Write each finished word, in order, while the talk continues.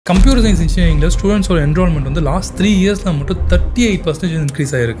Computer science engineering students enrollment in the last 3 years 38%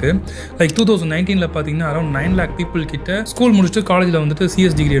 increase ஆயிருக்கு. Like 2019 பாத்தீங்கன்னா around 9 lakh people கிட்ட school முடிச்சிட்டு காலேஜ்ல வந்துட்டு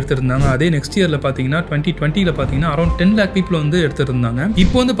CS டிகிரி எடுத்துருந்தாங்க. அதே நெக்ஸ்ட் இயர்ல பாத்தீங்கன்னா 2020ல பாத்தீங்கன்னா around 10 lakh people வந்து எடுத்துருந்தாங்க.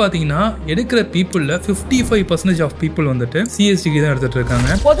 இப்போ வந்து பாத்தீங்கன்னா எடுக்கிற peopleல 55% of people வந்துட்டு CS டிகிரி தான் எடுத்துட்டு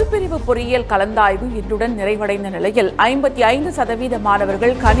இருக்காங்க. பொதுப்பிரிவு பொறியியல் கலந்தாய்வு இன்றுடன் நிறைவடைந்த நிலையில் 55%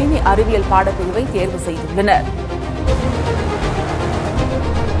 மாணவர்கள் கணினி அறிவியல் பாடப்பிரிவை தேர்வு செய்துள்ளனர்.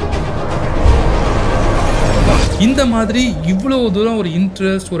 இந்த மாதிரி இவ்வளவு தூரம் ஒரு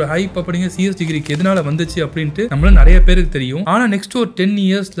இன்ட்ரெஸ்ட் ஒரு ஹைப் அப்படிங்க CS டிகிரிக்கு எதனால வந்துச்சு அப்படின்ட்டு நம்மள நிறைய பேருக்கு தெரியும். ஆனா நெக்ஸ்ட் ஒரு 10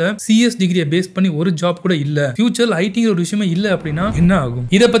 இயர்ஸ்ல CS டிகிரியை பேஸ் பண்ணி ஒரு ஜாப் கூட இல்ல, ஃபியூச்சர்ல ஐடி ஒரு விஷயமே இல்ல அப்படின்னா என்ன ஆகும்?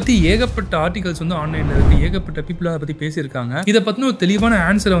 இத பத்தி ஏகப்பட்ட ஆர்டிகல்ஸ் வந்து ஆன்லைன்ல இருக்கு, ஏகப்பட்ட பீப்புள் அதை பத்தி பேசியிருக்காங்க. இதை பத்தின ஒரு தெளிவான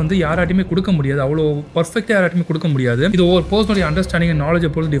ஆன்சரை வந்து யாராட்டுமே கொடுக்க முடியாது, அவ்வளவு பர்ஃபெக்டா யாராட்டுமே கொடுக்க முடியாது. இது ஒரு பர்சனல் அண்டர்ஸ்டாண்டிங் நாலேஜ்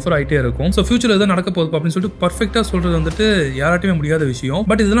பொறுத்து டிஃபர் ஆயிட்டே இருக்கும். ஸோ ஃபியூச்சர்ல எதாவது நடக்க போகுது அப்படின்னு சொல்லிட்டு பர்ஃபெக்டா சொல்றது வந்துட்டு யாராட்டுமே முடியாத விஷயம்.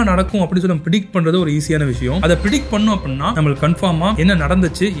 பட் இதெல்லாம் நடக்கும் அப்படின்னு சொல்லி ப்ரிடிக்ட் பண்றது ஒரு ஈஸியான விஷயம். அதை ப்ரிடிக்ட் பண்ணோம் அப்படின்னா நம்மளுக்கு கன்ஃபார்மா என்ன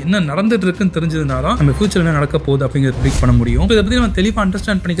நடந்துச்சு என்ன நடந்துட்டு இருக்குன்னு தெரிஞ்சதுனால நம்ம ஃபியூச்சர்ல என்ன நடக்க போகுது அப்படிங்கறத ப்ரிடிக்ட் பண்ண முடியும். இதை பத்தி நம்ம தெளிவா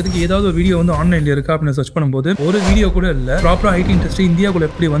அண்டர்ஸ்டாண்ட் பண்ணிக்கிறதுக்கு ஏதாவது ஒரு வீடியோ வந்து ஆன்லைன்ல இருக்கா அப்படின்னு சர்ச் பண்ணும்போது ஒரு வீடியோ கூட இல்ல. ப்ராப்பரா ஐடி இண்டஸ்ட்ரி இந்தியாவுக்குள்ள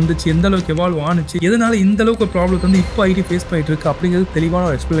எப்படி வந்துச்சு, எந்த அளவுக்கு எவால்வ் ஆனிச்சு, எதனால இந்த அளவுக்கு ஒரு ப்ராப்ளம் வந்து இப்போ ஐடி ஃபேஸ் பண்ணிட்டு இருக்கு அப்படிங்கிறது தெளிவான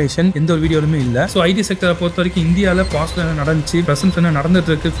ஒரு எக்ஸ்பிளனேஷன் எந்த ஒரு வீடியோலுமே இல்ல. ஸோ ஐடி செக்டரை பொறுத்த வரைக்கும் இந்தியாவில் பாஸ்ட்ல என்ன நடந்துச்சு, பிரசன்ட் என்ன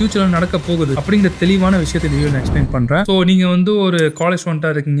நடந்துட்டு இருக்கு, ஃபியூச்சர்ல நடக்க போகுது அப்படிங்கிற தெளிவான விஷயத்தை இந்த வீடியோ எக்ஸ்பிளைன் பண்றேன். ஸோ நீங்க வந்து ஒரு காலேஜ்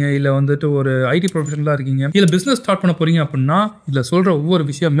ஸ்டூடெண்டா இருக்கீங்க, இல்ல வந்துட்டு ஒரு ஐடி ப்ரொஃபஷனலா இருக்கீங்க, இல்ல பிசினஸ் ஸ்டார்ட் பண்ண போறீங்க அப்படின்னா இதுல சொல்ற ஒவ்வொரு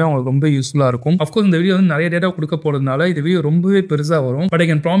விஷயமே உங்களுக்கு ரொம்ப யூஸ்ஃபுல்லா இருக்கும். அஃப்கோர்ஸ் இந்த வீடியோ வந்து நிறைய டேட்டா கொடுக்க போறதுனால இந்த வீடியோ ரொம்பவே பெருசா வரும். But I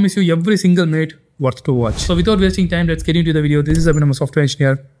can promise you every single minute worth to watch. So without wasting time, let's get into the video. This is Abhinam, a software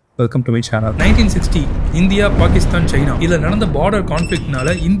engineer. Welcome to my channel. 1960 India, Pakistan, China இதுல நடந்த border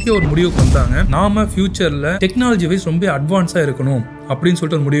கான்ஃபிளிக்ட்னால India ஒரு முடிவுக்கு வந்தாங்க. நாம ஃபியூச்சர்ல technology wise ரொம்ப அட்வான்ஸா இருக்கணும் அப்படின்னு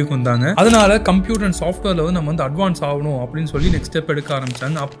சொல்லிட்டு ஒரு முடிவுக்கு வந்தாங்க. அதனால கம்ப்யூட்டர் அண்ட் சாஃப்ட்வேர்ல வந்து நம்ம வந்து அட்வான்ஸ் ஆகணும் அப்படின்னு சொல்லி நெக்ஸ்ட் ஸ்டெப் எடுக்க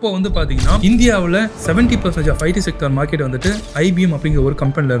ஆரம்பிச்சாங்க. அப்போ வந்து பாத்தீங்கன்னா இந்தியாவில் 70% ஆஃப் ஐடி செக்டர் மார்க்கெட் வந்துட்டு IBM அப்படிங்கிற ஒரு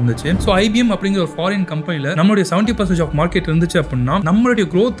கம்பெனில இருந்துச்சு. ஸோ IBM அப்படிங்கிற ஒரு ஃபாரின் கம்பெனில நம்மளுடைய 70% ஆஃப் மார்க்கெட் இருந்துச்சு அப்படின்னா நம்மளுடைய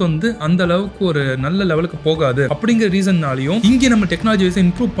க்ரோத் வந்து அந்த அளவுக்கு ஒரு நல்ல லெவலுக்கு போகாது. அப்படிங்கிற ரீசன்னாலையும் இங்கே நம்ம டெக்னாலஜி வைஸ்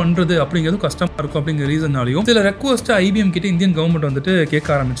இம்ப்ரூவ் பண்றது அப்படிங்கிறது கஷ்டமா இருக்கும். அப்படிங்கிற ரீசன்னாலையும் சில ரெக்வஸ்ட் IBM கிட்ட இந்தியன் கவர்மெண்ட் வந்துட்டு கேட்க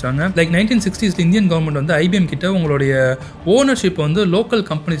ஆரம்பிச்சாங்க. லைக் 1960s இந்தியன் கவர்மெண்ட் வந்து IBM கிட்ட உங்களுடைய ஓனர்ஷிப் வந்து லோக்கல்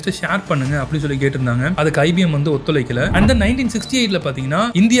கம்பெனிஸ்ட ஷேர் பண்ணுங்க அப்படின்னு சொல்லி கேட்டிருந்தாங்க. அதுக்கு IBM வந்து ஒத்துழைக்கல. அண்ட் தென் 1968ல பாத்தீங்கன்னா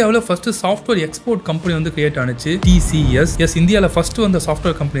இந்தியாவில் ஃபர்ஸ்ட் சாஃப்ட்வேர் எக்ஸ்போர்ட் கம்பெனி வந்து கிரியேட் ஆனிச்சு, TCS. எஸ், இந்தியாவில் ஃபர்ஸ்ட் வந்த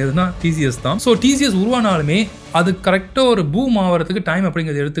சாஃப்ட்வேர் கம்பெனி எதுனா TCS தான். ஸோ TCS உருவானாலுமே அது கரெக்டாக ஒரு பூம் ஆகிறதுக்கு டைம்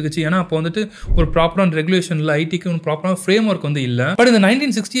அப்படிங்கிறது எடுத்துக்கிச்சு. ஏன்னா அப்போ வந்துட்டு ஒரு ப்ராப்பரான ரெகுலேஷன்ல ஐடிக்கு ப்ராப்பரான ஃப்ரேம் ஒர்க் வந்து இல்லை. பட் இந்த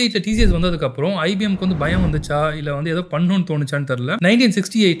 1968ல TCS வந்ததுக்கப்புறம் IBMக்கு வந்து பயம் வந்துச்சா இல்லை வந்து ஏதோ பண்ணணும்னு தோணுச்சான்னு தெரியல.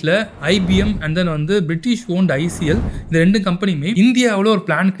 1968ல IBM அண்ட் தென் வந்து பிரிட்டிஷ் ஓன்ட் ECIL இந்த ரெண்டு கம்பெனியுமே இந்தியாவில் ஒரு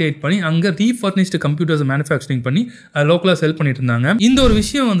பிளான் கிரியேட் பண்ணி அங்கே ரீஃபர்னிஷ்டு கம்ப்யூட்டர்ஸ் மேனுஃபேக்சரிங் பண்ணி லோக்கலாக செல் பண்ணிட்டு இருந்தாங்க. இந்த ஒரு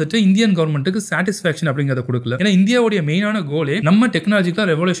விஷயம் வந்துட்டு இந்தியன் கவர்மெண்ட்டுக்கு சாட்டிஸ்ஃபேக்ஷன் அப்படிங்கிறத கொடுக்கல. ஏன்னா இந்தியாவுடைய மெயினான கோலே நம்ம டெக்னாலஜிக்கலாக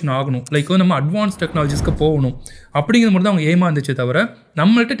ரெவல்யூஷன் ஆகணும், லைக் நம்ம அட்வான்ஸ் டெக்னாலஜிஸ்க்கு போகணும் அப்படிங்கிறது மட்டும் தான் அவங்க எய்மா இருந்துச்சு தவிர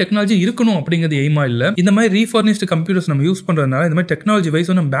நம்மள்ட்ட டெக்னாலஜி இருக்கணும் அப்படிங்கிறது எய்மா இல்லை. இந்த மாதிரி ரீஃபர்னிஷ்டு கம்ப்யூட்டர்ஸ் நம்ம யூஸ் பண்றதுனால இந்த மாதிரி டெக்னாலஜி வைஸ்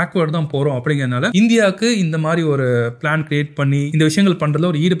நம்ம பேக்வர்ட் தான் போறோம் அப்படிங்கிறதுனால இந்தியாவுக்கு இந்த மாதிரி ஒரு பிளான் கிரியேட் பண்ணி இந்த விஷயங்கள் பண்றதுல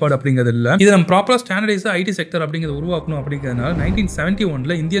ஒரு ஈடுபாடு அப்படிங்கிறது இல்லை. இதை நம்ம ப்ராப்பரா ஸ்டாண்டர்டைஸ் ஐடி செக்டர் அப்படிங்கிறது உருவாக்கணும் அப்படிங்கிறதுனால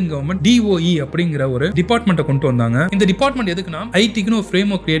 1971ல இந்தியன் கவர்மெண்ட் DOE அப்படிங்கிற ஒரு டிபார்ட்மெண்ட்டை கொண்டு வந்தாங்க. இந்த டிபார்ட்மெண்ட் எதுக்குன்னா ஐடிக்குன்னு ஒரு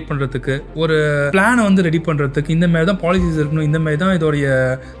ஃப்ரேம் ஒர்க் கிரியேட் பண்றதுக்கு, ஒரு பிளானை வந்து ரெடி பண்றதுக்கு, இந்த மாதிரி தான் பாலிசிஸ் இருக்கணும், இந்த மாதிரி தான் இதோடைய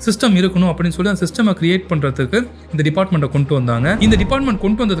சிஸ்டம் இருக்கணும் அப்படின்னு சொல்லி அந்த சிஸ்டமை கிரியேட் பண்றதுக்கு இந்த டிபார்ட்மெண்ட்டை கொண்டு வந்தாங்க. இந்த டிபார்ட்மெண்ட்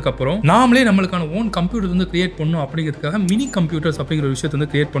கொண்டு வந்ததுக்கு அப்புறம் நாமளே நம்மளுக்கான ஓன் கம்ப்யூட்டர் வந்து கிரியேட் பண்ணணும் அப்படிங்கிறதுக்காக மினி கம்ப்யூட்டர்ஸ் அப்படிங்கிற ஒரு விஷயத்தை வந்து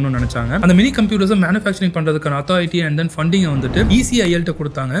கிரியேட் பண்ணணும்னு நினைச்சாங்க. அந்த மினி கம்ப்யூட்டர்ஸ் மேனுஃபேக்சரிங் பண்றதுக்கான அத்தாரிட்டி அண்ட் தென் ஃபண்டிங் வந்துட்டு ECIL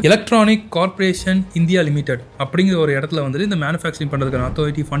கொடுத்தாங்க. எலக்ட்ரானிக் கார்பரேஷன் இந்தியா லிமிடெட் அப்படிங்கிற ஒரு இடத்துல வந்து இந்த மேனுஃபேக்சரிங் பண்றதுக்கான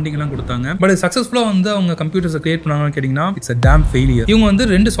அத்தாரிட்டி ஃபண்டிங் எல்லாம் கொடுத்தாங்க. பட் சக்சஸ்ஃபுல்லா வந்து அவங்க கம்ப்யூட்டர்ஸ் கிரியேட் பண்ணாங்கன்னு கேட்டீங்கன்னா இட்ஸ் a damn failure. இவங்க வந்து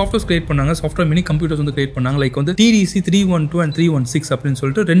ரெண்டு சாஃப்ட்வேர்ஸ் கிரியேட் பண்ணாங்க, சாஃப்ட்வேர் மினி கம்ப்யூட்டர்ஸ் வந்து கிரியேட் பண்ணாங்க. லைக் வந்து TDC 312 and 316 அப்படின்னு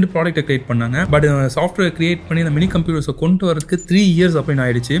சொல்லிட்டு ரெண்டு ப்ராடக்ட்டை கிரியேட் பண்ணாங்க. பட் சாஃப்ட்வேர் கிரியேட் பண்ணி அந்த மினி கம்ப்யூட்டர்ஸ் கொண்டு வரதுக்கு 3 years அப்படின்னு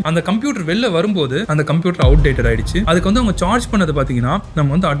ஆயிடுச்சு. அந்த கம்ப்யூட்டர் வெளில வரும்போது அந்த கம்ப்யூட்டர் அவுடேட்டட் ஆயிடுச்சு. அதுக்கு வந்து அவங்க சார்ஜ் பண்ணது பாத்தீங்கன்னா நம்ம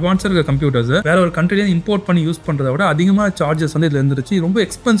வந்து அட்வான்ஸா இருக்க கம்ப்யூட்டர்ஸ் வேற ஒரு கண்ட்ரில இம்போர்ட் பண்ணி யூஸ் பண்றதை விட அதிகமா சார்ஜஸ் வந்து இதுல இருந்துச்சு. ரொம்ப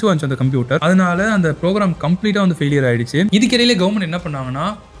எக்ஸ்பென்சிவா இருந்துச்சு அந்த கம்ப்யூட்டர். அதனால அந்த ப்ரோக்ராம் கம்ப்ளீட்டா வந்து ஃபெயிலியர் ஆயிடுச்சு. இதுக்கிடையில கவர்மெண்ட் என்ன பண்ணாங்கன்னா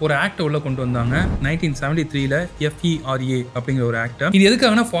ஒரு ஆக்ட் உள்ள கொண்டு வந்தாங்க. 1973ல FERA அப்படிங்கிற ஒரு ஆக்ட். இது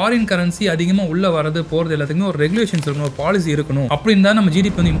எதுக்காகனா ஃபாரின் கரன்சி அதிகமா உள்ள வரது போறது எல்லாத்துக்குமே ஒரு ரெகுலேஷன்ஸ் இருக்கணும், ஒரு பாலிசி இருக்கணும். அப்படின்னு தான் நம்ம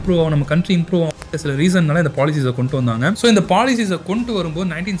GDP வந்து இம்ப்ரூவ் ஆகும், நம்ம கண்ட்ரி இம்ப்ரூவ் ஆகும். சில ரீசன்னால இந்த பாலிசிஸை கொண்டு வந்தாங்க. ஸோ இந்த பாலிசிஸை கொண்டு வரும்போது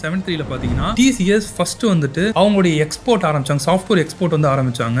 1973ல பாத்தீங்கன்னா TCS ஃபர்ஸ்ட் வந்துட்டு அவங்களுடைய எக்ஸ்போர்ட் ஆரம்பிச்சாங்க, சாஃப்ட்வேர் எக்ஸ்போர்ட் வந்து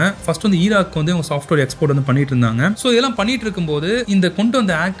ஆரம்பிச்சாங்க. ஃபர்ஸ்ட் வந்து ஈராக் வந்து அவங்க சாஃப்ட்வேர் எக்ஸ்போர்ட் வந்து பண்ணிட்டு இருந்தாங்க. ஸோ இதெல்லாம் பண்ணிட்டு இருக்கும்போது இந்த கொண்டு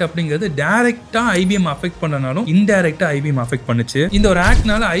வந்த ஆக்ட் அப்படிங்கிறது டைரக்டா IBM அஃபெக்ட் பண்ணனாலும் இன்டைரக்டா IBM அஃபெக்ட் பண்ணுச்சு. இந்த ஒரு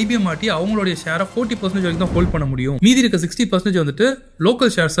ஆக்ட்னால IBM ஆட்டி அவங்களுடைய ஷேரை 40% வரைக்கும் தான் ஹோல்ட் பண்ண முடியும், மீதி இருக்க 60% வந்துட்டு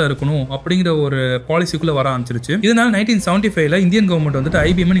லோக்கல் ஷேர்ஸா இருக்கணும் அப்படிங்கிற ஒரு பாலிசிக்குள்ள வர ஆரம்பிச்சிருச்சு. இதனால 1975ல இந்தியன் கவர்மெண்ட் வந்துட்டு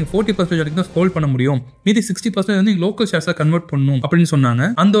IBM நீங்க 40% வரைக்கும் தான் ஹோல்ட் பண்ண முடியும், மீதி 60% வந்து நீங்க லோக்கல் ஷேர்ஸா கன்வெர்ட் பண்ணணும் அப்படின்னு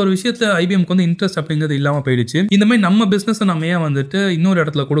சொன்னாங்க. அந்த ஒரு விஷயத்துல IBMக்கு வந்து இன்ட்ரெஸ்ட் அப்படிங்கிறது இல்லாம போயிடுச்சு. இந்த மாதிரி நம்ம பிசினஸ் நம்ம ஏன் வந்துட்டு இன்னொரு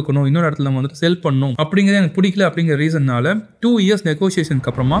இடத்துல கொடுக்கணும், இன்னொரு இடத்துல நம்ம வந்துட்டு செல் பண்ணணும் அப்படிங்கிறது எனக்கு பிடிக்கல அப்படிங்கிற ரீசன்னால 2 இயர்ஸ் நெகோசியேஷனுக்கு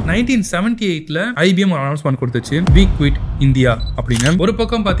அப்புறமா 1978ல IBM அனௌன்ஸ்மென்ட் கொடுத்துச்சு, we quit India அப்படின்னு. ஒரு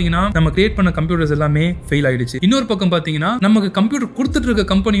பக்கம் பாத்தீங்கன்னா நம்ம கிரியேட் பண்ண கம்ப்யூட்டர்ஸ் எல்லாமே ஃபெயில் ஆயிடுச்சு, இன்னொரு பக்கம் பாத்தீங்கன்னா நமக்கு கம்ப்யூட்டர் கொடுத்துட்டு இருக்க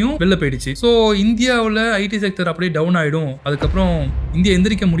கம்பெனியும் வெளில போயிடுச்சு. சோ இந்தியாவுல IT செக்டர் அப்படியே டவுன் ஆயிடும், அதுக்கப்புறம் இந்தியா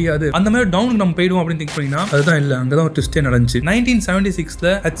எந்திரிக்க முடியாது, அந்த மாதிரி டவுனுக்கு நம்ம போயிடுவோம் அப்படின்னு திங்க் பண்ணினா அதுதான் இல்ல, அங்கதான் ஒரு ட்விஸ்டே நடந்துச்சு.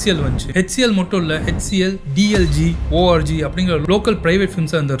 1976ல HCL வந்துச்சு. HCL மட்டும் இல்ல, HCL, DLG, ORG அப்படிங்கிற லோக்கல் பிரைவேட்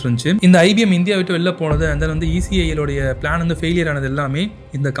ஃபிர்ம்ஸ் இருந்துச்சு. இந்த IBM இந்தியா விட்டு வெளில போனது அந்த வந்து ECIL உடைய பிளான் வந்து ஃபெயிலியர் ஆனது எல்லாமே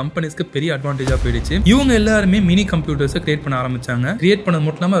இந்த கம்பெனிஸ்க்கு பெரிய அட்வான்டேஜா போயிடுச்சு. இவங்க எல்லாருமே மினி கம்ப்யூட்டர்ஸ் கிரியேட் பண்ண ஆரம்பிச்சாங்க. கிரியேட் பண்ணது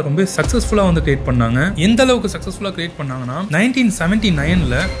மட்டும் இல்லாம ரொம்ப சக்சஸ்ஃபுல்லா வந்து கிரியேட் பண்ணாங்க. எந்த அளவுக்கு சக்சஸ்ஃபுல்லா கிரியேட் பண்ணாங்கன்னா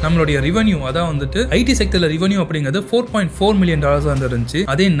 1979ல நம்மளுடைய ரெவென்யூ, அதான் வந்துட்டு IT செக்டர்ல ரெவென்யூ அப்படிங்கிறது $4.4 மில்லியன் இருந்துச்சு.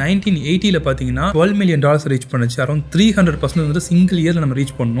 அதே 1980ல பாத்தீங்கன்னா $12 மில்லியன் ரீச் பண்ணுச்சு. அரௌண்ட் 300% வந்து சிங்கிள் இயர்ல நம்ம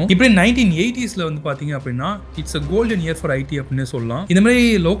ரீச் பண்ணோம். இப்படி 1980ஸ்ல வந்து பாத்தீங்க அப்படின்னா it's a golden year for IT அப்படின்னு சொல்லலாம். இந்த மாதிரி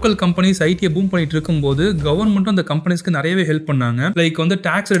லோக்கல் கம்பெனிஸ் IT பூம் பண்ணிட்டு இருக்கும்போது கவர்மெண்ட்டும் அந்த கம்பெனிஸ்க்கு நிறையவே ஹெல்ப் பண்ணாங்க. லைக் வந்து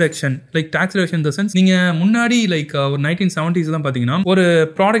டாக்ஸ் ரிடக்ஷன், த சென்ஸ் நீங்க முன்னாடி லைக் ஒரு 1970s தான் பாத்தீங்கன்னா ஒரு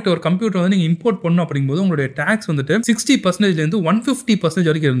ப்ராடக்ட், ஒரு கம்ப்யூட்டர் வந்து நீங்க இம்போர்ட் பண்ணணும் அப்படிங்கும்போது உங்களுடைய டாக்ஸ் வந்துட்டு 60% இருந்து 150%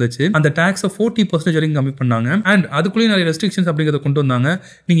 வரைக்கும் இருந்துச்சு. அந்த டாக்ஸ் 40% வரைக்கும் கம்மி பண்ணாங்க. அண்ட் அதுக்குள்ளேயே நிறைய ரெஸ்ட்ரிக்ஷன்ஸ் அப்படிங்கறத கொண்டு வந்தாங்க.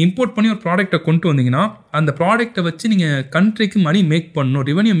 நீங்க இம்போர்ட் பண்ணி ஒரு ப்ராடக்ட்டை கொண்டு வந்தீங்கன்னா அந்த ப்ராடக்ட்டை வச்சு நீங்க கண்ட்ரிக்கு மணி மேக் பண்ணணும்,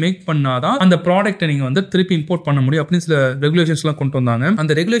 ரெவென்யூ மேக் பண்ணாதான் அந்த ப்ராடக்ட்டை நீங்க வந்து திருப்பி இம்போர்ட் பண்ண முடியும் அப்படின்னு சில ரெகுலேஷன்ஸ் எல்லாம் கொண்டு வந்தாங்க.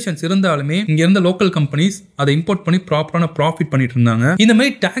 அந்த ரெகுலேஷன்ஸ் இருந்தாலுமே இங்க இருந்த லோக்கல் கம்பெனிஸ் அதை இம்போர்ட் பண்ணி ப்ராப்பரான ப்ராஃபிட் பண்ணிட்டு இருந்தாங்க. இந்த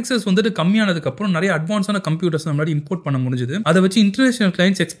மாதிரி டாக்ஸஸ் வந்துட்டு கம்மியானதுக்கு அப்புறம் நிறைய அட்வான்ஸான கம்ப்யூட்டர்ஸ் நம்மளால இம்போர்ட் பண்ண முடிஞ்சது. அதை வச்சு இன்டர்நேஷனல்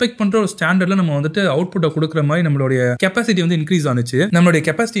கிளைண்ட்ஸ் எக்ஸ்பெக்ட் பண்ற ஒரு ஸ்டாண்டர்ட்ல நம்ம வந்துட்டு அவுட்புட்டை கொடுக்குற மாதிரி நம்மளுடைய கெபாசிட்டி வந்து இன்க்ரீஸ் ஆனிச்சு. நம்மளுடைய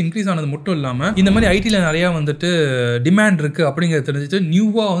கெபாசிட்டி இன்க்ரீஸ் ஆனது மட்டும் இல்லாம இந்த மாதிரி ஐடில நிறைய வந்துட்டு டிமாண்ட் இருக்கு அப்படிங்கறது தெரிஞ்சுட்டு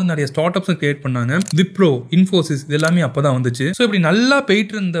நியூவா வந்து நிறைய ஸ்டார்ட் அப்ஸ் கிரியேட் பண்ணாங்க. விப்ரோ, இன்ஃபோசிஸ் இது எல்லாமே அப்பதான் வந்துச்சு. சோ இப்படி நல்லா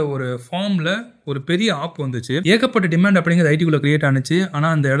போயிட்டு இருந்த ஒரு ஃபார்ம்ல ஒரு பெரிய ஆப் வந்துச்சு. ஏகப்பட்ட டிமாண்ட் அப்படிங்கிறது ஐடிக்குள்ள கிரியேட் ஆனிச்சு. ஆனா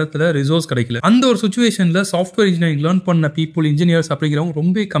அந்த இடத்துல ரிசோர்ஸ் கிடைக்கல. அந்த ஒரு சிச்சுவேஷன்ல சாஃப்ட்வேர் இன்ஜினியரிங் லேர்ன் பண்ண பீப்புள், இன்ஜினியர்ஸ் அப்படிங்கிறவங்க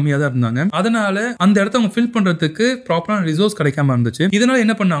ரொம்ப கம்மியா தான் இருந்தாங்க. அதனால அந்த இடத்த அவங்க ஃபில் பண்றதுக்கு ப்ராப்பரான ரிசோர்ஸ் கிடைக்காம இருந்துச்சு. இதனால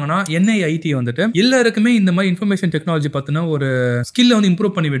என்ன பண்ணாங்கன்னா NIIT வந்துட்டு எல்லாருக்குமே இந்த மாதிரி இன்ஃபர்மேஷன் டெக்னாலஜி பத்தின ஒரு ஸ்கில்ல வந்து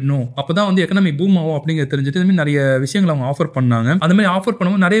இம்ப்ரூவ் பண்ணி விடணும், அப்பதான் வந்து எக்கனாமி பூம் ஆகும் அப்படிங்கிறது தெரிஞ்சுட்டு நிறைய விஷயங்கள் அவங்க ஆஃபர் பண்ணாங்க. அந்த மாதிரி ஆஃபர்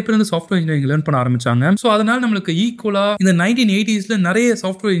பண்ணும்போது நிறைய பேர் வந்து சாஃப்ட்வேர் இன்ஜினியரிங் லேர்ன் பண்ண ஆரம்பிச்சாங்க. சோ அதனால நம்மளுக்கு ஈக்குவலா இந்த 1980ஸ்ல நிறைய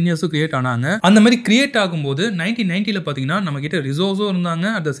சாஃப்ட்வேர் இன்ஜினியர்ஸ் கிரியேட் ஆனாங்க. அந்த மாதிரி கிரியேட் ஆகும்போது 1990ல பாத்தீங்கன்னா நம்ம கிட்ட ரிசோர்ஸும் இருந்தாங்க.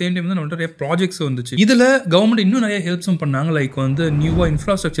 அட் த சேம் டைம் வந்து நம்மகிட்ட நிறைய ப்ராஜெக்ட்ஸ் வந்துச்சு. இதுல கவர்மெண்ட் இன்னும் நிறைய ஹெல்ப்ஸும் பண்ணாங்க. லைக் வந்து நியூவா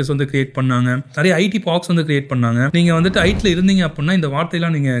இன்ஃப்ராஸ்ட்ரக்சர்ஸ் வந்து கிரியேட் பண்ணாங்க. நிறைய IT பார்க்ஸ் வந்து கிரியேட் பண்ணாங்க. நீங்க வந்துட்டு ஐடில இருந்தீங்க அப்படின்னா இந்த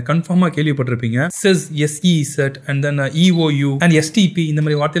வார்த்தையெல்லாம் நீங்க கன்ஃபார்மா கேள்விப்பட்டிருப்பீங்க. SES, SEZ and then EOU and STP இந்த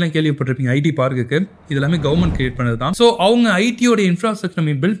மாதிரி வார்த்தையெல்லாம் கேள்விப்பட்டிருப்பீங்க. IT பார்க்குக்கு இதெல்லாமே கவர்மெண்ட் கிரியேட் பண்ணதுதான். சோ அவங்க ஐடியோட இன்ஃப்ராஸ்ட்ரக்சர்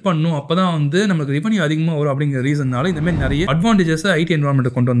நம்ம பில்ட் பண்ணணும், அப்பதான் வந்து நமக்கு ரெவென்யூ அதிகமா வரும் அப்படிங்கிற ரீசன்னால இந்த மாதிரி நிறைய அட்வான்டேஜஸ் IT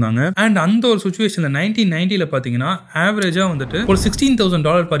என்வரான்மெண்ட் கொண்டு வந்தாங்க. அண்ட் அந்த ஒரு சிச்சுவேஷன் 1990ல பாத்தீங்கன்னா ஆவரேஜா வந்துட்டு ஒரு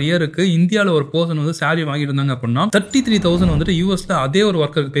 $16,000 per இயருக்கு இந்தியால ஒரு பர்சன் வந்து salary வாங்கிட்டு இருந்தாங்க அப்படின்னா 33,000 வந்துட்டு யூஎஸ்ல அதே ஒரு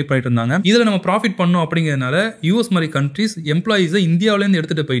ஒர்க்கருக்கு பே பண்ணிட்டு இருந்தாங்க. இதுல நம்ம ப்ராஃபிட் பண்ணோம் அப்படிங்கிறதுனால யூஎஸ் மாதிரி கண்ட்ரீஸ் எம்ப்ளாயிஸ் இந்தியாவில இருந்து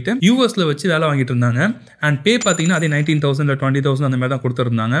எடுத்துட்டு போயிட்டு யூஎஸ்ல வச்சு வேலை வாங்கிட்டு இருந்தாங்க. அண்ட் பே பாத்தீங்கன்னா அதே 19,000 20,000 அந்த மாதிரி தான்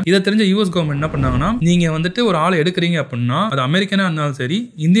கொடுத்திருந்தாங்க. இதை தெரிஞ்ச யூஎஸ் கவர்மெண்ட் என்ன பண்ணாங்கன்னா, நீங்க வந்துட்டு ஒரு ஆளை எடுக்கிறீங்க அப்படின்னா அது அமெரிக்கனா இருந்தாலும் சரி,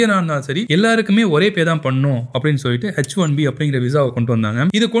 இந்தியனா இருந்தாலும் சரி, எல்லாருக்குமே ஒரே பே தான் பண்ணும் அப்படின்னு சொல்லிட்டு H1B அப்படிங்கிற விசாவை கொண்டு வந்தாங்க.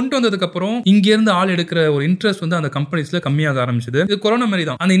 இது கொண்டு வந்ததுக்கு அப்புறம் இங்க இருந்து ஆள் எடுக்கிற ஒரு இன்ட்ரெஸ்ட் வந்து அந்த கம்பெனிஸ்ல கம்மியாக ஆரம்பிச்சது. இது கொரோனா மாதிரி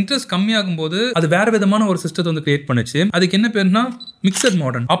தான். அந்த இன்ட்ரெஸ்ட் கம்மியாகும் போது அது வேற விதமான ஒரு சிஸ்டத்தை வந்து கிரியேட் பண்ணுச்சு. அதுக்கு என்ன பேருனா மிக்சட்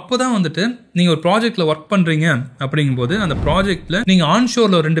மாடர்ன். அப்பதான் வந்துட்டு நீங்க ஒரு ப்ராஜெக்ட்ல ஒர்க் பண்றீங்க அப்படிங்கும்போது அந்த ப்ராஜெக்ட்ல நீங்க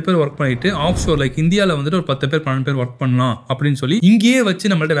ஆன்ஷோர்ல 2 பேர் ஒர்க் பண்ணிட்டு ஆஃப் ஷோர் லைக் இந்தியால வந்துட்டு ஒரு 10 பேர் 12 பேர் ஒர்க் பண்ணலாம் அப்படின்னு சொல்லி இங்கேயே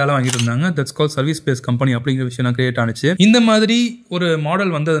வச்சு நம்மள்ட்ட வேலை வாங்கிட்டு இருந்தாங்க. That's called service base company அப்படிங்கிற விஷயம் கிரியேட் ஆனிச்சு. இந்த மாதிரி ஒரு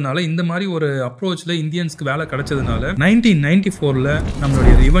மாடல் வந்ததுனால, இந்த மாதிரி ஒரு அப்ரோச்ல இந்தியன்ஸ்க்கு வேலை கிடைச்சதுனால 1994ல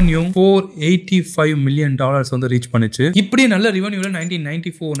நம்மளுடைய ரெவென்யூ $485 மில்லியன் வந்து ரீச் பண்ணுச்சு. இப்படியே நல்ல ரெவென்யூல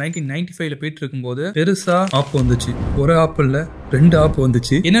 1994 1995ல போயிட்டு இருக்கும்போது பெருசா ஆப் வந்துச்சு. ஒரு ஆப் இல்ல 2 ஆப்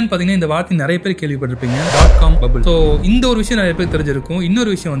வந்துச்சு. என்னன்னு பாத்தீங்கன்னா இந்த வார்த்தை நிறைய பேர் கேள்விப்பட்டிருப்பீங்க, .com bubble. சோ இந்த ஒரு விஷயம் நிறைய பேர் தெரிஞ்சிருக்கும். இன்னொரு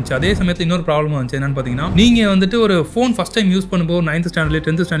விஷயம் வந்துச்சு. அதே சமயத்துல இன்னொரு ப்ராப்ளம் வந்துச்சு. என்னன்னு பாத்தீங்கன்னா, நீங்க வந்துட்டு ஒரு போன் ஃபர்ஸ்ட் டைம் யூஸ் பண்ணும்போது 9th ஸ்டாண்டர்ட்ல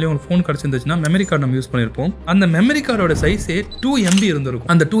 10th ஸ்டாண்டர்ட்ல ஒரு போன் கிடைச்சிருந்துச்சுன்னா மெமரி கார்டு நம்ம யூஸ் பண்ணிருப்போம். அந்த மெமரி கார்டோட சைஸே 2 MB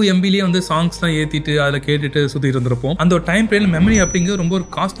இருந்திருக்கும். அந்த 2 MBலயே வந்து சாங்ஸ் எல்லாம் ஏத்திட்டு அதுல கேட்டுட்டு சுத்தி இருந்திருப்போம். அந்த ஒரு டைம் பீரியட்ல மெமரி அப்படிங்கிறது ரொம்ப ஒரு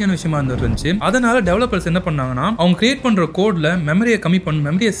காஸ்ட்லியான விஷயமா இருந்துச்சு. அதனால டெவலப்பர்ஸ் என்ன பண்ணாங்கன்னா, அவங்க கிரியேட் பண்ற கோட்ல மெமரியை கம்மி பண்ணணும்,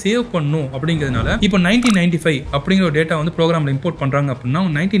 மெமரியை சேவ் பண்ணணும் அப்படிங்கிறதுனால இப்போ 1995 அப்படிங்கிற ஒரு டேட்டா வந்து ப்ரோக்ராம்ல இம்போர்ட் பண்றாங்க அப்படின்னா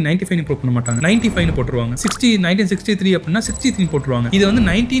 1995 இம்போர்ட் பண்ண மாட்டாங்க, 95 போட்டுருவாங்க. 1963 அப்படின்னா 63 போட்டுருவாங்க. இது வந்து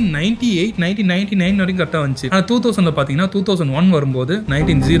 1998 1999 வரைக்கும் கரெக்டா வந்துச்சு. ஆனா 2000ல பாத்தீங்கன்னா 2001 வரும்போது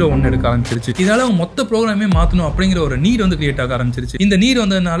 1901 எடுக்க ஆரம்பிச்சிருச்சு. இதனால மொத்த ப்ரோக்ராமே மாத்தணும் அப்படிங்கிற ஒரு நீட் வந்து கிரியேட் ஆக ஆரம்பிச்சிருச்சு. இந்த நீட்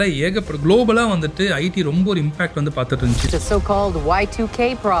வந்ததுனால ஏகப்பட்ட குளோபலா வந்துட்டு ஐடி ரொம்ப ஒரு இம்பாக்ட் வந்து பார்த்துட்டு இருந்துச்சு. The so-called Y2K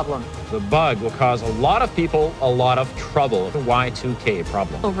problem. The bug will cause a lot of people a lot of trouble. The Y2K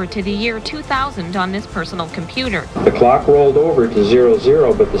problem. Over to the year 2000 on this personal computer. The clock rolled over to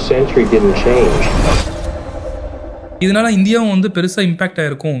 00, but the century didn't change. இதனால இந்தியாவும் வந்து பெருசா impact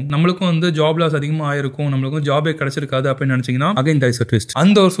ஆயிருக்கும், நம்மளுக்கும் வந்து job loss அதிகமா ஆயிருக்கும், நம்மளுக்கும் ஜாபே கிடைச்சிருக்காது அப்படின்னு நினைச்சீங்கன்னா again there is a twist.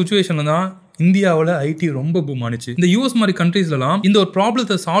 அந்த ஒரு சிச்சுவேஷன்ல தான் இந்தியாவில் ஐடி ரொம்ப பூம் ஆனிச்சு. இந்த யூஎஸ் மாதிரி கண்ட்ரீஸ்லாம் இந்த ஒரு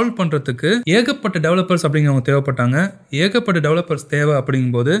ப்ராப்ளத்தை சால்வ் பண்றதுக்கு ஏகப்பட்ட டெவலப்பர்ஸ் அப்படிங்கிறவங்க தேவைப்பட்டாங்க. ஏகப்பட்ட டெவலப்பர்ஸ் தேவை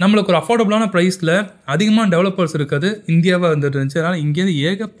அப்படிங்கும்போது நம்மளுக்கு ஒரு அஃபோர்டபுளான பிரைஸ்ல அதிகமான டெவலப்பர்ஸ் இருக்கிறது இந்தியாவா வந்துட்டு இருந்துச்சு. அதனால இங்கேருந்து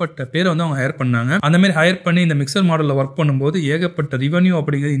ஏகப்பட்ட பேரை வந்து அவங்க ஹையர் பண்ணாங்க. அந்த மாதிரி ஹையர் பண்ணி இந்த மிக்சர் மாடல்ல ஒர்க் பண்ணும்போது ஏகப்பட்ட ரெவன்யூ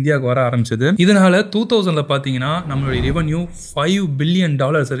அப்படிங்கிறது இந்தியாவுக்கு வர ஆரம்பிச்சது. இதனால 2000ல பாத்தீங்கன்னா நம்மளுடைய ரெவன்யூ $5 billion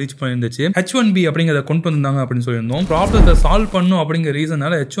ரீச் பண்ணிருந்துச்சு. H1B அப்படிங்கிறத கொண்டு வந்தாங்க அப்படின்னு சொல்லியிருந்தோம். ப்ராப்ளத்தை சால்வ் பண்ணும் அப்படிங்கிற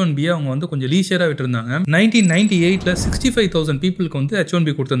ரீசனால H1B அவங்க வந்து கொஞ்சம் லீஷரா விட்டுருந்தாங்க. 1998ல 65,000 பீப்புளுக்கு வந்து H1B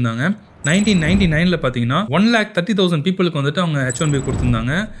கொடுத்திருந்தாங்க. 1999ல பாத்தீங்கன்னா 1,30,000 பீப்புளுக்கு வந்துட்டு அவங்க H1B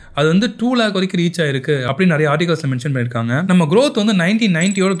கொடுத்திருந்தாங்க. அது வந்து 2 lakh வரைக்கும் ரீச் ஆயிருக்கு அப்படின்னு நிறைய ஆர்டிகல்ஸ்ல மென்ஷன் பண்ணிருக்காங்க. நம்ம growth வந்து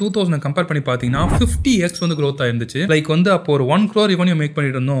 1990யோட 2000 கம்பேர் பண்ணி பாத்தீங்கன்னா 50x வந்து growth ஆயிருந்துச்சு. லைக் வந்து அப்போ ஒரு 1 crore ரெவன்யூ மேக்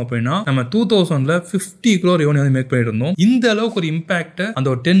பண்ணிட்டு இருந்தோம் அப்படின்னா நம்ம 2000ல 50 crore ரெவன்யூ வந்து மேக் பண்ணிட்டு இருந்தோம். இந்த அளவுக்கு ஒரு இம்பாக்ட் அந்த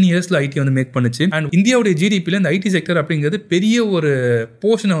ஒரு 10 இயர்ஸ்ல ஐடி வந்து மேக் பண்ணுச்சு. அண்ட் இந்தியாவுடைய ஜிடிபில இந்த ஐடி செக்டர் அப்படிங்கிறது பெரிய ஒரு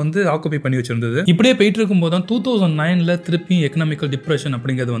போர்ஷனை வந்து ஆக்குபை பண்ணி வச்சிருந்தது. இப்படியே போயிட்டு இருக்கும் போது தான் 2009ல திருப்பி எக்கனாமிக்கல் டிப்ரெஷன்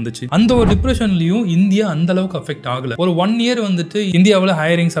அப்படிங்கிறது வந்துச்சு. அந்த ஒரு டிப்ரெஷன்லயும் இந்தியா அந்த அளவுக்கு அஃபெக்ட் ஆகல. ஒரு 1 year வந்துட்டு இந்தியாவில்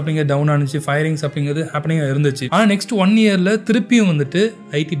ஹையரிங்ஸ் அப்படிங்கிறது டவுன் ஆனிச்சு, ஃபயரிங்ஸ் அப்படிங்கிறது ஹேப்பனிங் இருந்துச்சு. ஆனா நெக்ஸ்ட் 1 yearல திருப்பியும் வந்துட்டு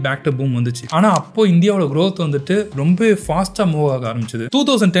ஐடி பேக் டு பூம் வந்துச்சு. ஆனா அப்போ இந்தியாவோட growth வந்துட்டு ரொம்ப ஃபாஸ்டா மூவ் ஆக ஆரம்பிச்சது.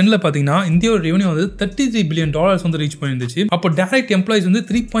 2010ல பாத்தீங்கன்னா இந்தியாவோட ரெவன்யூ வந்து $33 billion வந்து ரீச் பண்ணிருந்துச்சு. அப்போ டைரக்ட் எம்ப்ளாயிஸ் வந்து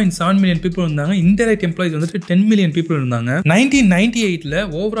 3.7 million people இருந்தாங்க. இன்டைரக்ட் எம்ப்ளாயிஸ் வந்துட்டு 10 million people இருந்தாங்க. 1998ல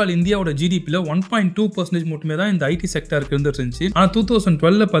ஓவரால் இந்தியாவோட ஜிடிபில 1.2% மட்டுமே தான் இந்த ஐடி செக்டருக்கு இருந்துச்சு. ஆனா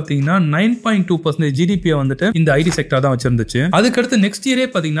 2012ல பாத்தீங்கன்னா 9.2% ஜிடிபி வந்துட்டு இந்த ஐடி செக்டர் தான் வச்சிருந்துச்சு. அதுக்கடுத்து நெக்ஸ்ட் இயரே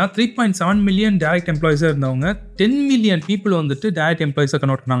பாத்தீங்கன்னா 3.7 million டைரக்ட் எம்ப்ளாயிஸ் இருந்தவங்க 10 million people வந்துட்டு டைரக்ட் எம்ப்ளாயிஸ்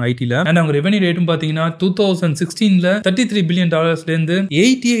கன்வெர்ட் பண்ணாங்க ஐடில. அண்ட் அவங்க ரெவென்யூ ரேட்டும் பாத்தீங்கன்னா 2016ல $33 billion இருந்து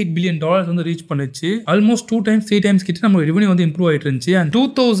 $88 billion வந்து ரீச் பண்ணுச்சு. ஆல்மோஸ்ட் 2 times 3 times கிட்ட நம்ம ரெவென்யூ வந்து இம்ப்ரூவ் ஆயிட்டு இருந்துச்சு. அண்ட்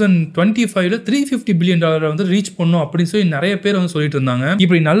 2025ல $350 billion வந்து ரீச் பண்ணும் அப்படின்னு சொல்லி நிறைய பேர் வந்து சொல்லிட்டு இருந்தாங்க.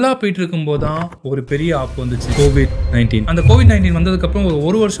 இப்படி நல்லா போயிட்டு இருக்கும் போதுதான் ஒரு பெரிய ஆப் வந்துச்சு, COVID-19. அந்த COVID-19 வந்ததுக்கு அப்புறம்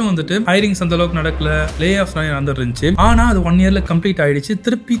ஒரு வருஷம் வந்துட்டு ஹைரிங்ஸ் அந்த அளவுக்கு நடக்கல, லே ஆஃப்ஸ் நடந்துட்டு இருந்துச்சு. ஆனா அது 1 yearல கம்ப்ளீட் ஆயிடுச்சு.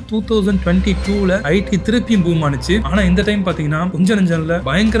 திருப்பி 2022ல ஐடி திருப்பி பூம் ஆனிச்சு. ஆனா இந்த டைம் பாத்தீங்கன்னா கொஞ்சம் நெஞ்சம்ல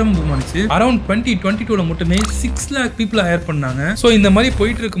பயங்கரமா பூம் ஆனிச்சு. அரௌண்ட் 2022ல மட்டுமே 6 lakh people ஹையர் பண்ணாங்க. சோ இந்த மாதிரி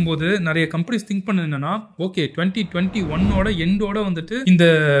போயிட்டு இருக்கும்போது நிறைய கம்பெனிஸ் திங்க் பண்ணது என்னன்னா, ஓகே 2021ஓட எண்டோட வந்துட்டு இந்த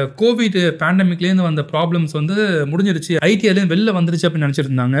கோவிட் பேண்டமிக்ல இருந்து வந்த ப்ராப்ளம்ஸ் வந்து முடிஞ்சிருச்சு, ஐடில வெளில வந்துருச்சு அப்படின்னு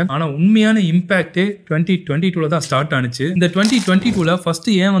நினைச்சிட்டு இருந்தாங்க. ஆனா உண்மையான இம்பாக்ட் 2022ல தான் ஸ்டார்ட் ஆனிச்சு. இந்த 2022ல ஃபர்ஸ்ட்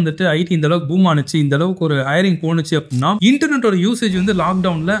ஏன் வந்துட்டு ஐடி இந்த அளவுக்கு பூம் ஆனிச்சு, இந்த அளவுக்கு ஒரு ஹையரிங் போனுச்சு அப்படின்னா இன்டர்நெட்டோட யூசேஜ் வந்து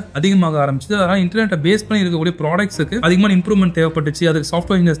லாக்டவுன்ல அதிகமாக ஆரம்பிச்சது. அதனால இன்டர்நெட்டை பேஸ் பண்ணி இருக்கக்கூடிய ப்ராடக்ட்ஸ்க்கு அதிகமான இம்ப்ரூவ்மெண்ட் தேவைப்பட்டுச்சு. அதுக்கு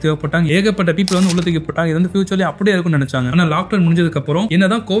சாஃப்ட்வேர் இன்ஜினியர்ஸ் தேவைப்பட்டாங்க. ஏகப்பட்ட பீப்புள் வந்து உள்ள தூக்கப்பட்டாங்க. இது வந்து ஃபியூச்சர்ல அப்படியே இருக்கும்னு நினைச்சாங்க. ஆனா லாக்டவுன் முடிஞ்சதுக்கு அப்புறம்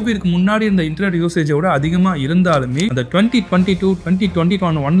என்னதான் கோவிட்க்கு முன்னாடி இந்த இன்டர்நெட் யூசேஜோட அதிகமா இருந்தாலுமே அந்த 2022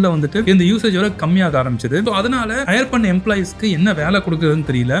 2021ல வந்துட்டு இந்த யூசேஜோட கம்மியாக ஆரம்பிச்சது. அதனால ஹையர் பண்ண எம்ப்ளாயிஸ்க்கு என்ன வேலை கொடுக்குறதுன்னு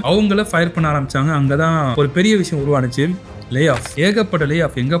தெரியல, அவங்கள ஃபயர் பண்ண ஆரம்பிச்சாங்க. அங்கதான் ஒரு பெரிய விஷயம் உருவானுச்சு, லே ஆஃப். ஏகப்பட்ட லே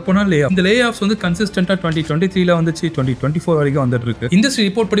ஆஃப், எங்க போனா லே ஆஃப். இந்த லே ஆஃப்ஸ் வந்து கன்சிஸ்டன்ட்டா 2023ல வந்துச்சு, 2024 வரைக்கும் வந்துட்டு இருக்கு. இண்டஸ்ட்ரி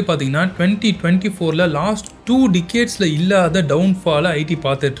ரிப்போர்ட் படி பாத்தீங்கன்னா 2024ல லாஸ்ட் 2 டிகேட்ஸ்ல இல்லாத டவுன்ஃபால் ஐடி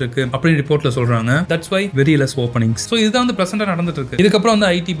பார்த்துட்டு இருக்கு அப்படின்னு ரிப்போர்ட்ல சொல்றாங்க. That's why very less openings. So இதுதான் வந்து பிரசன்டா நடந்துட்டு இருக்கு. இதுக்கப்புறம் வந்து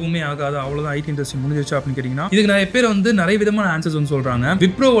ஐடி பூமே ஆகாது, அவ்வளவுதான் ஐடி இண்டஸ்ட்ரி முடிஞ்சிருச்சு அப்படின்னு கேட்டீங்கன்னா இதுக்கு நிறைய பேர் வந்து நிறைய விதமான ஆன்சர்ஸ் வந்து சொல்றாங்க.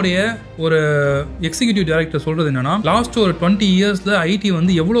 விப்ரோவுடைய ஒரு எக்ஸிகியூட்டிவ் டைரக்டர் சொல்றது என்னன்னா, லாஸ்ட் ஒரு 20 இயர்ஸ்ல ஐடி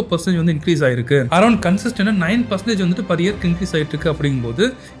வந்து எவ்வளவு பர்சன்டேஜ் வந்து இன்க்ரீஸ் ஆயிருக்கு, அரௌண்ட் கன்சிஸ்டன்டா 9% வந்துட்டு பர் இயர் இன்க்ரீஸ் ஆயிட்டு இருக்கு. அப்படிங்கும்போது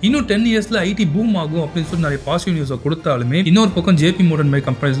இன்னும் 10 இயர்ஸ்ல ஐடி பூம் ஆகும் அப்படின்னு சொல்லி நிறைய பாசிட்டிவ் நியூஸ் கொடுத்தாலுமே இன்னொரு பக்கம் ஜேபி மோர்கன் பை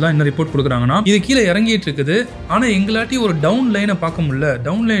கம்பெனிஸ்லாம் என்ன ரிப்போர்ட் கொடுக்குறாங்கன்னா, இது கீழே இறங்கிட்டு இருக்குது. ஆனா எங்களாட்டி ஒரு டவுன் லைனை பார்க்க முடியல,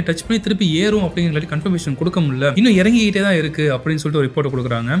 டவுன் லைனை டச் பண்ணி திருப்பி ஏறும் அப்படிங்கிற கன்ஃபர்மேஷன் கொடுக்க முடியல, இன்னும் இறங்கிட்டே தான் இருக்கு அப்படின்னு சொல்லிட்டு ஒரு ரிப்போர்ட்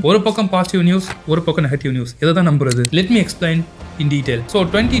கொடுக்குறாங்க. ஒரு பக்கம் பாசிட்டிவ் நியூஸ், ஒரு பக்கம் நெகட்டிவ் நியூஸ். எதை தான் நம்புறது? Let me explain in detail. So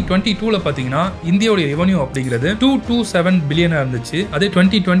 2022ல பார்த்தீங்கன்னா இந்தியாவுடைய ரெவன்யூ அப்படிங்கிறது 227 பில்லியனா இருந்துச்சு. அதே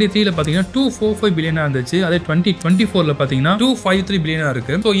 2023ல பார்த்தீங்கன்னா 245 பில்லியனா இருந்துச்சு. அதே 2024ல பார்த்தீங்கன்னா 253 பில்லியனா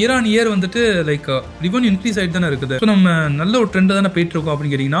இருக்கு. ஸோ இயர் ஆன் இயர் வந்துட்டு லைக் ரெவன்யூ இன்க்ரீஸ் ஆயிட்டு தானே இருக்குது. ஸோ நம்ம நல்ல ஒரு ட்ரெண்ட் தானே போயிட்டு இருக்கோம்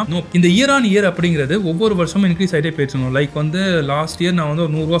அப்படின்னு கேட்டீங்கன்னா, இந்த இயர் ஆன் இயர் அப்படிங்கிறது ஒவ்வொரு வருஷமும் இன்க்ரீஸ் ஆகிட்டே போயிட்டு இருக்கணும். லைக் வந்து லாஸ்ட் இயர் நான் வந்து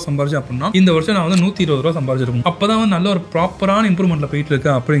ஒரு 100 ரூபா சம்பாரிச்சேன் அப்படின்னா இந்த வருஷம் நான் வந்து 120 ரூபா சம்பாரிச்சிருக்கணும். அப்பதான் வந்து நல்ல ஒரு ப்ராப்பரான இம்ப்ரூவ்மெண்ட்ல போயிட்டு இருக்கு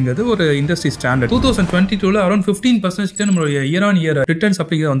அப்படிங்கிறது ஒரு இண்டஸ்ட்ரி ஸ்டாண்டர்ட். 2022ல அரௌண்ட் 15% நம்மளுடைய இயர் ஆன் இயர் ரிட்டர்ன்ஸ்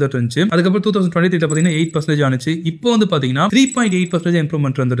அப்படிங்கிறது வந்துட்டு இருந்துச்சு. அதுக்கப்புறம் 2023ல பாத்தீங்கன்னா 8% ஆனிச்சு. இப்போ வந்து பாத்தீங்கன்னா 3.8%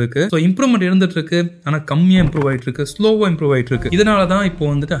 இம்ப்ரூவ்மெண்ட் வந்துருக்கு. ஸோ இம்ப்ரூவ்மெண்ட் இருந்துட்டு இருக்கு, ஆனா கம்மியா இம்ப்ரூவ் ஆயிட்டு இருக்கு, ஸ்லோவா இம்ப்ரூவ் ஆயிட்டு இருக்கு. இதனால தான் இப்போ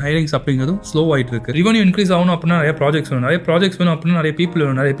வந்துட்டு ஹைரிங்ஸ் அப்படிங்கிறது ஸ்லோ ஆயிட்டு இருக்கு. ரெவன்யூ இன்க்ரீஸ் ஆகணும் அப்படின்னா நிறைய ப்ராஜெக்ட்ஸ் வேணும், நிறைய ப்ராஜெக்ட்ஸ் வேணும் அப்படின்னா நிறைய பீப்பிள்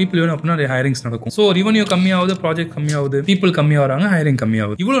வேணும், நிறைய பீப்பிள் வேணும் அப்படின்னா நிறைய ஹைரிங்ஸ் நடக்கும். So revenue கம்மியாவது, project கம்மியாவது, people கம்மியாகிறாங்க, hiring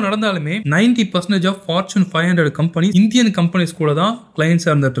கம்மியாகுது. இவ்வளவு நடந்தாலுமே 90% of fortune 500 company Indian companies கூட தான் கிளைண்ட்ஸா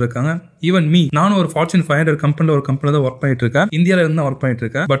இருந்துட்டு இருக்காங்க. ஈவன் மீ, நானும் ஒரு ஃபார்ச்சூன் 500 கம்பெனில ஒரு கம்பெனில தான் ஒர்க் பண்ணிட்டு இருக்கேன். இந்தியால இருந்து ஒர்க் பண்ணிட்டு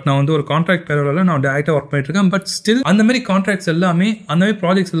இருக்கேன். பட் நான் வந்து ஒரு கான்ட்ராக்ட் பேரோல நான் டைரக்டா ஒர்க் பண்ணிட்டு இருக்கேன். பட் ஸ்டில் அந்த மாதிரி கான்ட்ராக்ட்ஸ் எல்லாமே, அந்த மாதிரி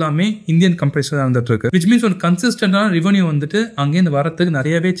ப்ராஜெக்ட்ஸ் எல்லாமே இந்தியன் கம்பெனிஸ் தான் இருந்துட்டு இருக்கு. விச் மீன்ஸ் ஒரு கன்சிஸ்டன்டான ரெவன்யூ வந்துட்டு அங்கேருந்து வரதுக்கு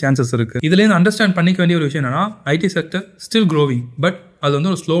நிறையவே சான்சஸ் இருக்கு. இதுல இருந்து அண்டர்ஸ்டாண்ட் பண்ணிக்க வேண்டிய ஒரு விஷயம் என்னன்னா, IT sector still growing, but அது வந்து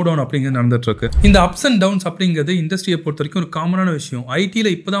ஒரு ஸ்லோ டவுன் அப்படிங்கிறது நடந்துட்டு இருக்கு. இந்த அப்ஸ் அண்ட் டவுன்ஸ் அப்படிங்கிறது இண்டஸ்ட்ரியை பொறுத்த வரைக்கும் ஒரு காமனான விஷயம். ஐடில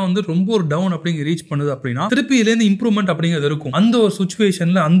இப்பதான் வந்து ரொம்ப ஒரு டவுன் அப்படிங்க ரீச் பண்ணுது அப்படின்னா திருப்பி இதுல இருந்து இம்ப்ரூவ்மெண்ட் அப்படிங்கிறது இருக்கும். அந்த ஒரு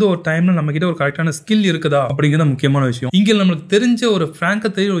சுச்சுவேஷன்ல, அந்த ஒரு டைம்ல நம்ம கிட்ட ஒரு கரெக்டான ஸ்கில் இருக்குதா அப்படிங்கிறது முக்கியமான விஷயம். இங்க நம்மளுக்கு தெரிஞ்ச ஒரு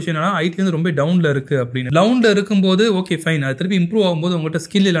பிராங்கா தெரிஞ்ச விஷயம் என்னன்னா, ஐடி வந்து ரொம்ப டவுன்ல இருக்கு அப்படின்னு. டவுன்ல இருக்கும்போது ஓகே ஃபைன், அது திருப்பி இம்ப்ரூவ் ஆகும்போது உங்கள்கிட்ட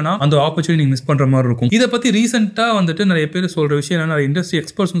ஸ்கில் இல்லைன்னா அந்த ஆப்பர்ச்சுனிட்டி நீங்க மிஸ் பண்ற மாதிரி இருக்கும். இதை பத்தி ரீசெண்டா வந்துட்டு நிறைய பேர் சொல்ற விஷயம் என்னன்னா, இண்டஸ்ட்ரி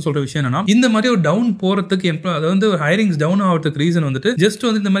எக்ஸ்பர்ட்ஸ் சொல்ற விஷயம் என்னன்னா, இந்த மாதிரி ஒரு டவுன் போறதுக்கு அதாவது ஹைரிங்ஸ் டவுன் ஆகிறதுக்கு ரீசன் வந்துட்டு ஜஸ்ட்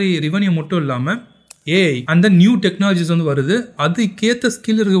வந்து இந்த மாதிரி ரெவன்யூ மட்டும் இல்லாம ஏஐ அந்த நியூ டெக்னாலஜிஸ் வந்து வருது, அதுக்கேற்ற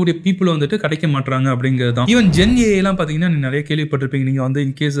ஸ்கில் இருக்கக்கூடிய பீப்புள் வந்துட்டு கிடைக்க மாட்டாங்க அப்படிங்கிறது தான். ஈவன் GenAI எல்லாம் பாத்தீங்கன்னா நீங்க நிறைய கேள்விப்பட்டிருப்பீங்க. நீங்க வந்து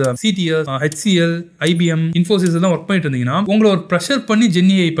in case TCS, ECIL, IBM, Infosys எல்லாம் ஒர்க் பண்ணிட்டு இருந்தீங்கன்னா உங்களை ஒரு ப்ரெஷர் பண்ணி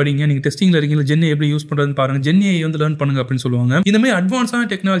GenAI படிங்க, நீங்க டெஸ்டிங்ல இருக்கீங்க, GenAI எப்படி யூஸ் பண்றதுன்னு பாருங்க, GenAI வந்து லேர்ன் பண்ணுங்க அப்படின்னு சொல்லுவாங்க. இந்த மாதிரி அட்வான்ஸான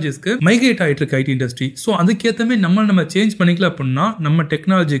டெக்னாலஜிஸ்க்கு மைக்ரேட் ஆயிட்டு இருக்கு ஐடி இண்டஸ்ட்ரி. ஸோ அதுக்கேற்ற மாதிரி நம்ம சேஞ்ச் பண்ணிக்கல அப்படின்னா நம்ம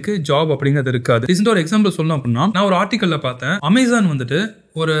டெக்னாலஜிக்கு ஜாப் அப்படிங்கிறது இருக்காது. ரீசெண்டா ஒரு எக்ஸாம்பிள் சொல்லணும் அப்படின்னா, நான் ஒரு ஆர்டிகல்ல பார்த்தேன், அமேசான் வந்துட்டு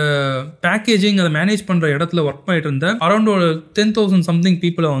ஒரு பேக்கேஜிங் அதை மேனேஜ் பண்ற இடத்துல ஒர்க் பண்ணிட்டு இருந்த அரௌண்ட் ஒரு 10,000 சம்திங்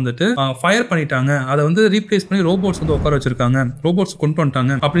பீப்புளை வந்துட்டு ஃபயர் பண்ணிட்டாங்க. அதை வந்து ரீப்ளேஸ் பண்ணி ரோபோட்ஸ் வந்து உட்கார வச்சிருக்காங்க, ரோபோட்ஸ் கொண்டு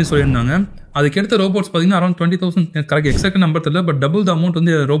வந்துட்டாங்க அப்படின்னு சொல்லியிருந்தாங்க. அதுக்கு எடுத்த ரோபோட்ஸ் பாத்தீங்கன்னா அரௌண்ட் 20,000, கரெக்ட் எக்ஸாக்ட் நம்பர் தெரியல, பட் டபுள் த அமௌண்ட்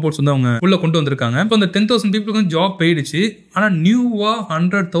வந்து ரோபோட்ஸ் வந்து அவங்க உள்ள கொண்டு வந்திருக்காங்க. இப்போ அந்த 10,000 பீப்புளுக்கு ஜாப் போயிடுச்சு. ஆனா நியூவா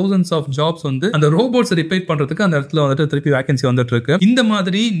 100,000 ஆஃப் ஜாப்ஸ் வந்து அந்த ரோபோட்ஸ் ரிப்பேர் பண்றதுக்கு அந்த இடத்துல வந்துட்டு திருப்பி வேகன்சி வந்துட்டு இருக்கு. இந்த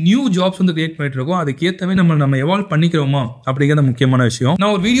மாதிரி நியூ ஜாப்ஸ் வந்து கிரியேட் பண்ணிட்டு இருக்கோம். அதுக்கு ஏற்றவே நம்ம எவால்வ் பண்ணிக்கிறோமா அப்படிங்கிறது முக்கியமான விஷயம்.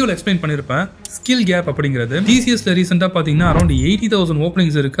 நான் ஒரு வீடியோல எக்ஸ்பிளைன் பண்ணிருப்பேன் ஸ்கில் கேப் அப்படிங்கிறது. TCSல ரீசெண்டா பாத்தீங்கன்னா அரௌண்ட் 80,000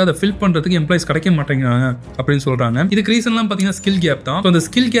 ஓப்பனிங்ஸ் இருக்கு, அதை ஃபில் பண்றதுக்கு எம்ப்ளாய்ஸ் கிடைக்க மாட்டேங்கிறாங்க அப்படின்னு சொல்றாங்க. இதுக்கு ரீசன்லாம் பாத்தீங்கன்னா ஸ்கில் கேப் தான். அந்த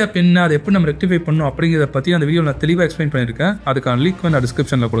ஸ்கில் கேப் என்ன, அதை எப்படி நம்ம ரெக்டிஃபை பண்ணணும் அப்படிங்கிறத பத்தி அந்த வீடியோ நான் தெளிவா எக்ஸ்பிளைன் பண்ணிருக்கேன். அதுக்கான லிங்க் நான்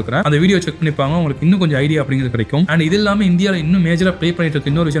டிஸ்கிரிப்ஷன்ல கொடுக்குறேன். அந்த வீடியோ செக் பண்ணிப்பாங்க, உங்களுக்கு இன்னும் கொஞ்சம் ஐடியா அப்படிங்கிறது கிடைக்கும். அண்ட் இது இல்லாம இந்தியாவில் இன்னும் மேஜரா ப்ளே பண்ணிட்டு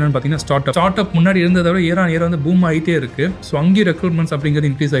இருக்கு இன்னொரு விஷயம் பாத்தீங்கன்னா ஸ்டார்ட் அப் முன்னாடி இருந்ததை விட இயர் ஆன் இயர் வந்து பூம் ஆயிட்டே இருக்கு. ஸோ அங்கேயும் ரெக்ரூட்மெண்ட்ஸ்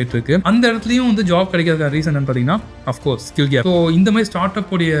அப்படிங்கிறது இன்க்ரீஸ் ஆயிட்டு இருக்கு. அந்த இடத்துலயும் வந்து ஜாப் கிடைக்காத ரீசன் பாத்தீங்கன்னா அஃப்கோர்ஸ் ஸ்கில் கேப். ஸோ இந்த மாதிரி ஸ்டார்ட்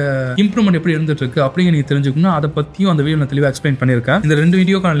அப் உடைய இம்ப்ரூவ்மெண்ட் எப்படி இருந்துட்டு இருக்கு அப்படிங்க நீங்க தெரிஞ்சுக்கணும். அதை பத்தியும் அந்த வீடியோ நான் தெளிவா எக்ஸ்பிளைன் பண்ணிருக்கேன். இந்த ரெண்டு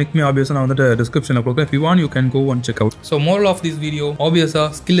வீடியோக்கான லிங்க் ஆப்வியஸா நான் வந்துட்டு டிஸ்கிரிப்ஷன்ல கொடுக்குறேன். If you want, you can go and check out. So moral of this video, obviously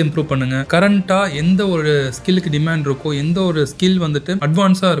skill improve பண்ணுங்க. கரண்டா எந்த ஒரு ஸ்கில்லுக்கு டிமாண்ட் இருக்கோ, எந்த ஒரு ஸ்கில் வந்துட்டு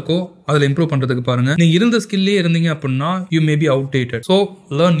அட்வான்ஸா இருக்கோ அதில் இம்ப்ரூவ் பண்றதுக்கு பாருங்க. நீங்க இருந்த ஸ்கில்லே இருந்தீங்க அப்படின்னா you may be outdated. So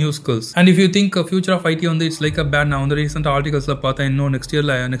learn new skills. And if you think future of IT வந்து it's like a bad, நான் வந்து ரீசெண்ட் ஆர்டிகல்ஸ்ல பார்த்தேன், இன்னும் நெக்ஸ்ட்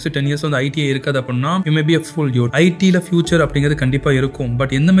 10 இயர்ஸ் வந்து ஐடியே இருக்காது அப்படின்னா you may be a fool dude. ஐடில ஃபியூச்சர் அப்படிங்கிறது கண்டிப்பா இருக்கும்.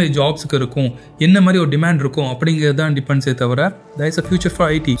 பட் எந்த மாதிரி ஜாப்ஸ்க்கு இருக்கும், என்ன மாதிரி ஒரு டிமாண்ட் இருக்கும் அப்படிங்கிறது தான் டிபெண்ட்ஸே தவிர there is a future for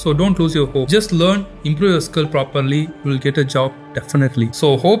IT. So don't lose your hope. Just learn, improve your skill properly, you will get a job definitely. So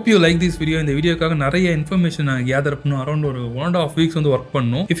hope you like this video. இந்த வீடியோக்காக நிறைய இன்ஃபர்மேஷன் நான் gather பண்ணணும். Around ஒரு 1.5 weeks வந்து work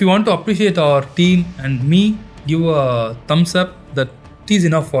பண்ணணும். If you want to appreciate our team and me, give a thumbs up. That is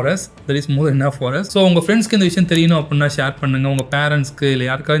enough for us. That is more than enough for us. So உங்க ஃப்ரெண்ட்ஸ்க்கு இந்த விஷயம் தெரியணும் அப்படின்னா ஷேர் பண்ணுங்க. உங்க பேரண்ட்ஸ்க்கு இல்லை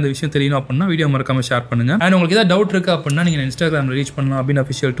யாருக்காவது இந்த விஷயம் தெரியணும் அப்படின்னா வீடியோ மறக்காம ஷேர் பண்ணுங்க. அண்ட் உங்களுக்கு ஏதாவது டவுட் இருக்கு அப்படின்னா நீங்க இன்ஸ்டாகிராம்ல ரீச் பண்ணலாம் அப்படின்னு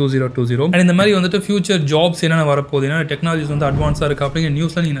official 2020. அண்ட் இந்த மாதிரி வந்துட்டு ஃபியூச்சர் ஜாப்ஸ் என்னென்ன வரப்போகுது, என்ன டெக்னாலஜிஸ் வந்து அட்வான்ஸா இருக்கு அப்படிங்கிற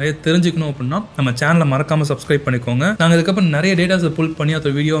நியூஸ்ல நீங்க நிறைய தெரிஞ்சுக்கணும் அப்படின்னா நம்ம சேனலை மறக்காம சப்ஸ்கிரைப் பண்ணிக்கோங்க. நாங்க இதுக்கப்புறம் நிறைய டேட்டாஸ் புல் பண்ணி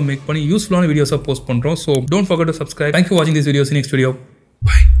அதை வீடியோ மேக் பண்ணி யூஸ்ஃபுல்லான வீடியோஸா போஸ்ட் பண்றோம். So don't forget to subscribe. Thank you for watching this video. See you next video.